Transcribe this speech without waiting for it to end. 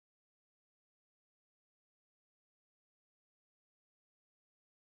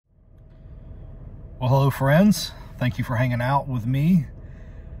Well, hello friends. Thank you for hanging out with me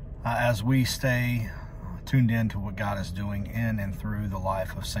as we stay tuned in to what God is doing in and through the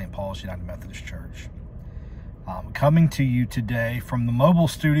life of St. Paul's United Methodist Church. Coming to you today from the mobile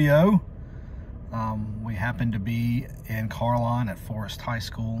studio. We happen to be in Carline at Forest High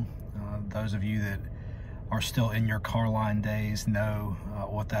School. Those of you that are still in your Carline days know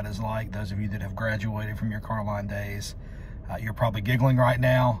what that is like. Those of you that have graduated from your Carline days, you're probably giggling right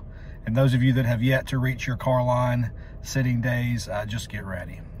now. And those of you that have yet to reach your Carline sitting days, just get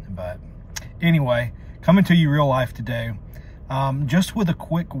ready. But anyway, coming to you real life today, just with a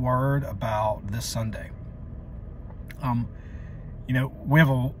quick word about this Sunday. You know, we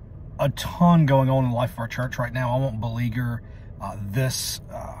have a ton going on in the life of our church right now. I won't beleaguer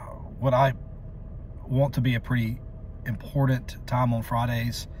what I want to be a pretty important time on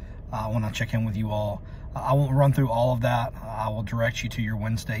Fridays when I check in with you all. I won't run through all of that. I will direct you to your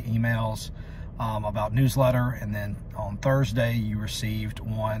Wednesday emails about newsletter, and then on Thursday you received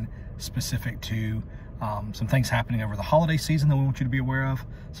one specific to some things happening over the holiday season that we want you to be aware of.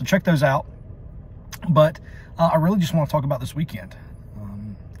 So check those out. But I really just want to talk about this weekend.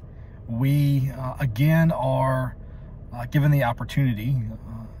 We again are given the opportunity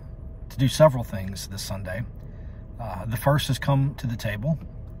to do several things this Sunday. The first is come to the table,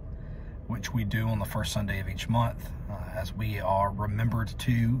 which we do on the first Sunday of each month, as we are remembered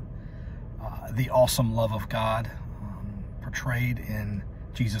to the awesome love of God portrayed in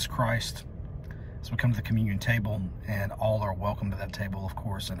Jesus Christ. So we come to the communion table, and all are welcome to that table, of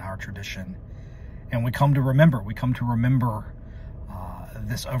course, in our tradition. And we come to remember. We come to remember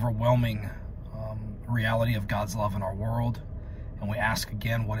this overwhelming reality of God's love in our world. And we ask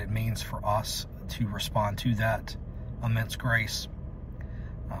again what it means for us to respond to that immense grace.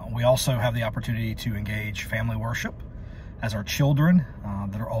 We also have the opportunity to engage family worship, as our children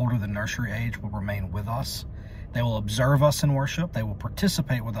that are older than nursery age will remain with us. They will observe us in worship. They will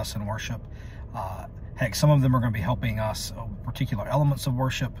participate with us in worship. Heck, some of them are going to be helping us with particular elements of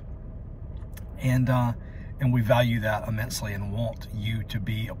worship. And we value that immensely and want you to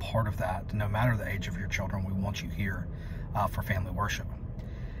be a part of that. No matter the age of your children, we want you here for family worship.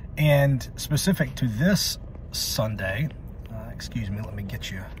 And specific to this Sunday, excuse me, let me get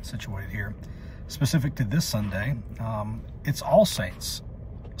you situated here. Specific to this Sunday, it's All Saints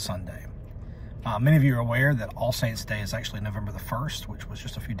Sunday. Many of you are aware that All Saints Day is actually November the 1st, which was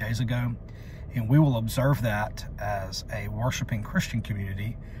just a few days ago. And we will observe that as a worshiping Christian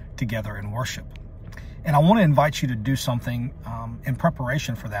community together in worship. And I want to invite you to do something in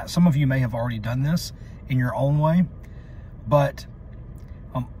preparation for that. Some of you may have already done this in your own way, but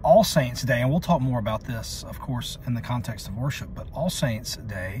All Saints Day, and we'll talk more about this, of course, in the context of worship, but All Saints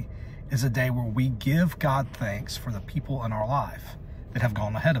Day is a day where we give God thanks for the people in our life that have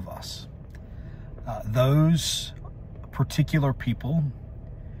gone ahead of us. Those particular people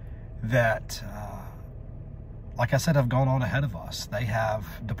that, like I said, have gone on ahead of us. They have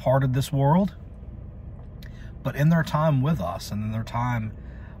departed this world, but in their time with us and in their time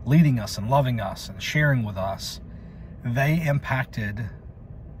leading us and loving us and sharing with us, they impacted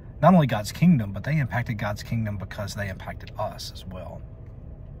not only God's kingdom, but they impacted God's kingdom because they impacted us as well.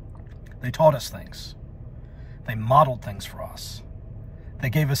 They taught us things. They modeled things for us. They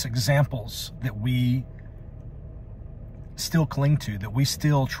gave us examples that we still cling to, that we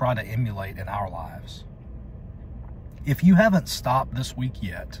still try to emulate in our lives. If you haven't stopped this week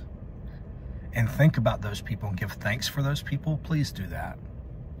yet and think about those people and give thanks for those people, please do that.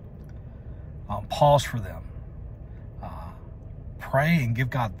 Pause for them. Pray and give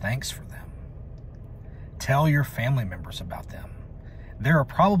God thanks for them. Tell your family members about them. There are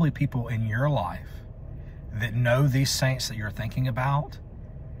probably people in your life that know these saints that you're thinking about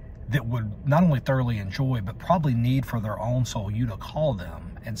that would not only thoroughly enjoy, but probably need for their own soul you to call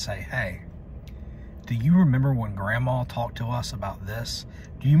them and say, hey, do you remember when Grandma talked to us about this?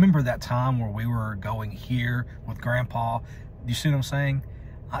 Do you remember that time where we were going here with Grandpa? Do you see what I'm saying?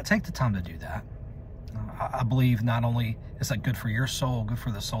 Take the time to do that. I believe not only is that good for your soul, good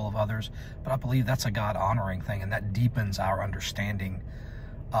for the soul of others, but I believe that's a God-honoring thing, and that deepens our understanding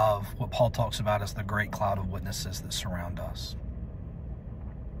of what Paul talks about as the great cloud of witnesses that surround us.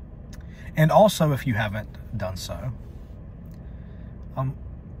 And also, if you haven't done so,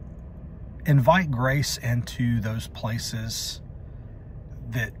 invite grace into those places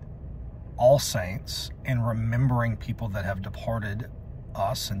that all saints, and remembering people that have departed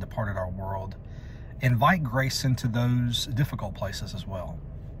us and departed our world, invite grace into those difficult places as well.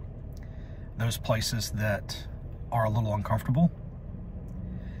 Those places that are a little uncomfortable.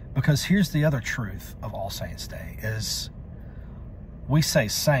 Because here's the other truth of All Saints Day is we say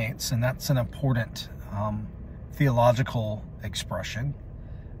saints, and that's an important theological expression,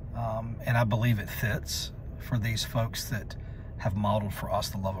 and I believe it fits for these folks that have modeled for us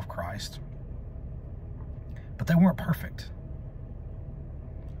the love of Christ. But they weren't perfect.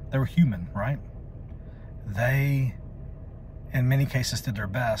 They were human, right? They, in many cases, did their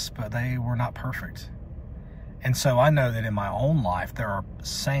best, but they were not perfect. And so I know that in my own life, there are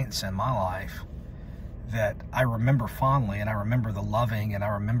saints in my life that I remember fondly, and I remember the loving, and I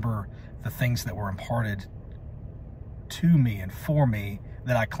remember the things that were imparted to me and for me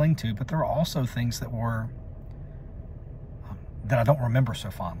that I cling to, but there are also things that were, that I don't remember so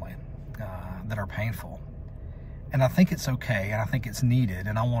fondly, that are painful. And I think it's okay, and I think it's needed,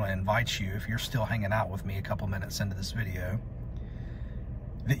 and I want to invite you, if you're still hanging out with me a couple minutes into this video,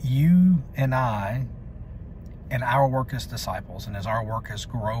 that you and I, in our work as disciples, and as our work as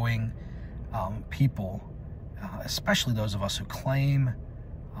growing people, especially those of us who claim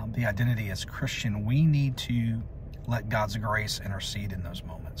the identity as Christian, we need to let God's grace intercede in those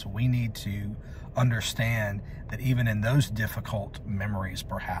moments. We need to understand that even in those difficult memories,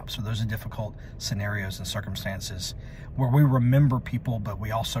 perhaps, or those difficult scenarios and circumstances where we remember people, but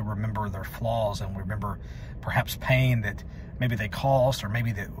we also remember their flaws, and we remember perhaps pain that maybe they caused or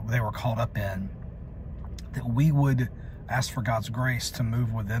maybe that they were caught up in, that we would ask for God's grace to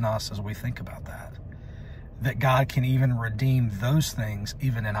move within us as we think about that. That God can even redeem those things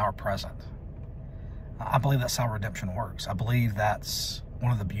even in our present. I believe that's how redemption works. I believe that's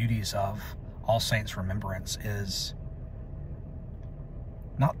one of the beauties of All Saints Remembrance, is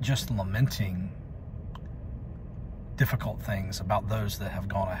not just lamenting difficult things about those that have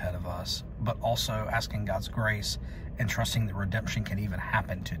gone ahead of us, but also asking God's grace and trusting that redemption can even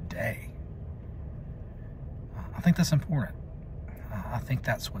happen today. I think that's important. I think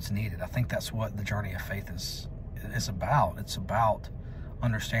that's what's needed. I think that's what the journey of faith is about. It's about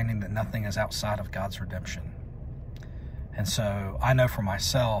understanding that nothing is outside of God's redemption. And so I know for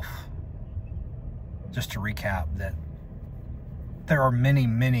myself, just to recap, that there are many,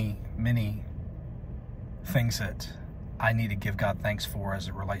 many, many things that I need to give God thanks for as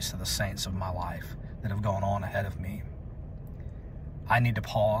it relates to the saints of my life that have gone on ahead of me. I need to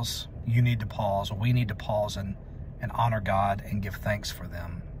pause. You need to pause. We need to pause and honor God and give thanks for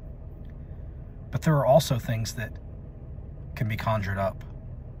them. But there are also things that can be conjured up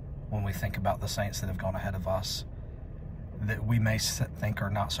when we think about the saints that have gone ahead of us, that we may think are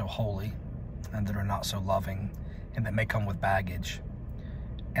not so holy and that are not so loving, and that may come with baggage.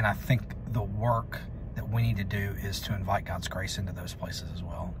 And I think the work that we need to do is to invite God's grace into those places as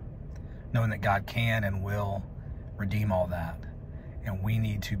well, knowing that God can and will redeem all that. And we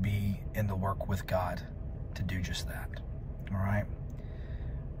need to be in the work with God to do just that. All right?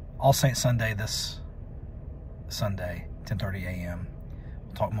 All Saints Sunday this Sunday, 10:30 a.m.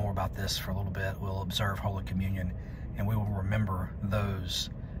 We'll talk more about this for a little bit. We'll observe Holy Communion, and we will remember those,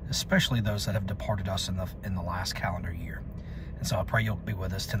 especially those that have departed us in the last calendar year. And so I pray you'll be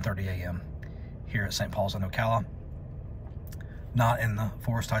with us 10:30 a.m. here at St. Paul's in Ocala, not in the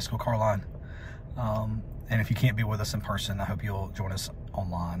Forest High School car line. And if you can't be with us in person, I hope you'll join us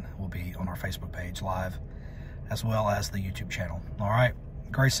online. We'll be on our Facebook page live, as well as the YouTube channel. All right.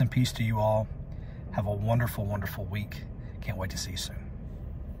 Grace and peace to you all. Have a wonderful, wonderful week. Can't wait to see you soon.